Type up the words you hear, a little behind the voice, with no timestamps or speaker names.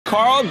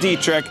Carl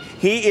Deitrich.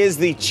 He is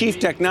the Chief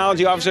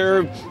Technology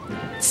Officer,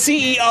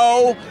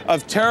 CEO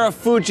of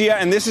Terrafugia,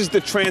 and this is the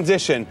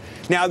transition.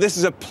 Now, this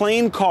is a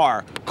plain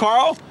car.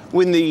 Carl,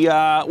 when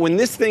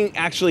this thing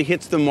actually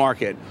hits the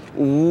market,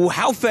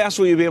 how fast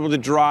will you be able to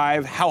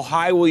drive? How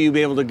high will you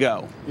be able to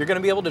go? You're going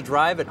to be able to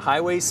drive at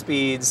highway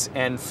speeds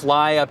and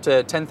fly up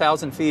to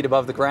 10,000 feet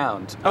above the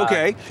ground.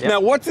 Okay. Yep. Now,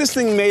 what's this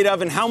thing made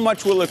of and how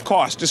much will it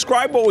cost?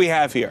 Describe what we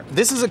have here.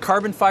 This is a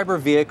carbon fiber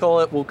vehicle.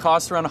 It will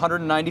cost around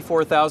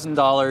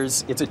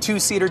 $194,000. It's a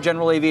two-seater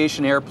general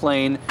aviation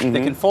airplane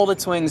that can fold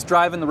its wings,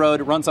 drive in the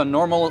road. It runs on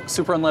normal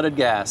super unleaded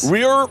gas.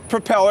 Rear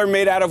propeller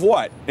made out of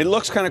what? It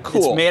looks kind of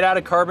cool. It's made out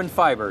of carbon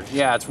fiber.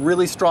 Yeah, it's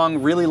really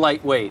strong, really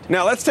lightweight.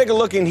 Now, let's take a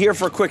look in here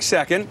for a quick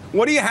second.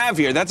 What do you have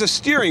here? That's a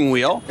steering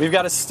wheel. We've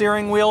got a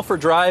steering wheel for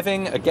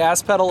driving, a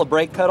gas pedal, a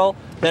brake pedal.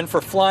 Then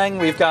for flying,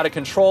 we've got a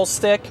control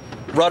stick,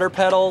 rudder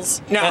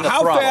pedals, now, and a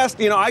how throttle. fast?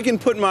 You know, I can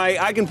put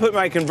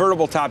my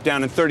convertible top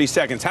down in 30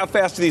 seconds. How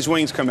fast do these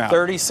wings come out?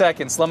 30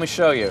 seconds. Let me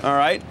show you. All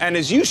right. And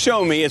as you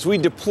show me, as we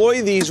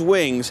deploy these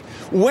wings,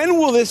 when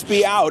will this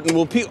be out? And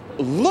will people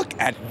look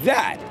at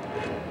that?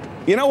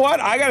 You know what?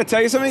 I got to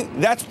tell you something.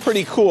 That's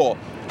pretty cool.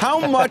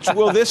 How much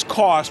will this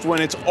cost when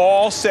it's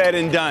all said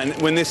and done,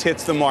 when this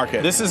hits the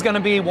market? This is going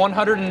to be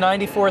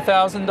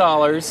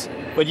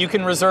 $194,000, but you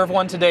can reserve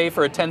one today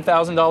for a $10,000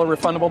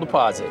 refundable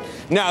deposit.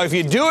 Now, if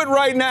you do it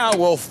right now,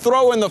 we'll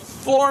throw in the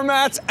floor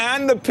mats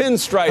and the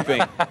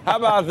pinstriping. How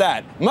about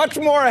that? Much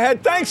more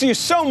ahead. Thanks you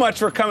so much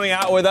for coming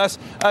out with us.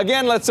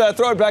 Again, let's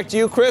throw it back to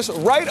you, Chris,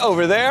 right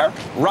over there,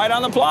 right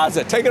on the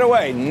plaza. Take it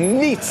away.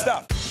 Neat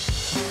stuff.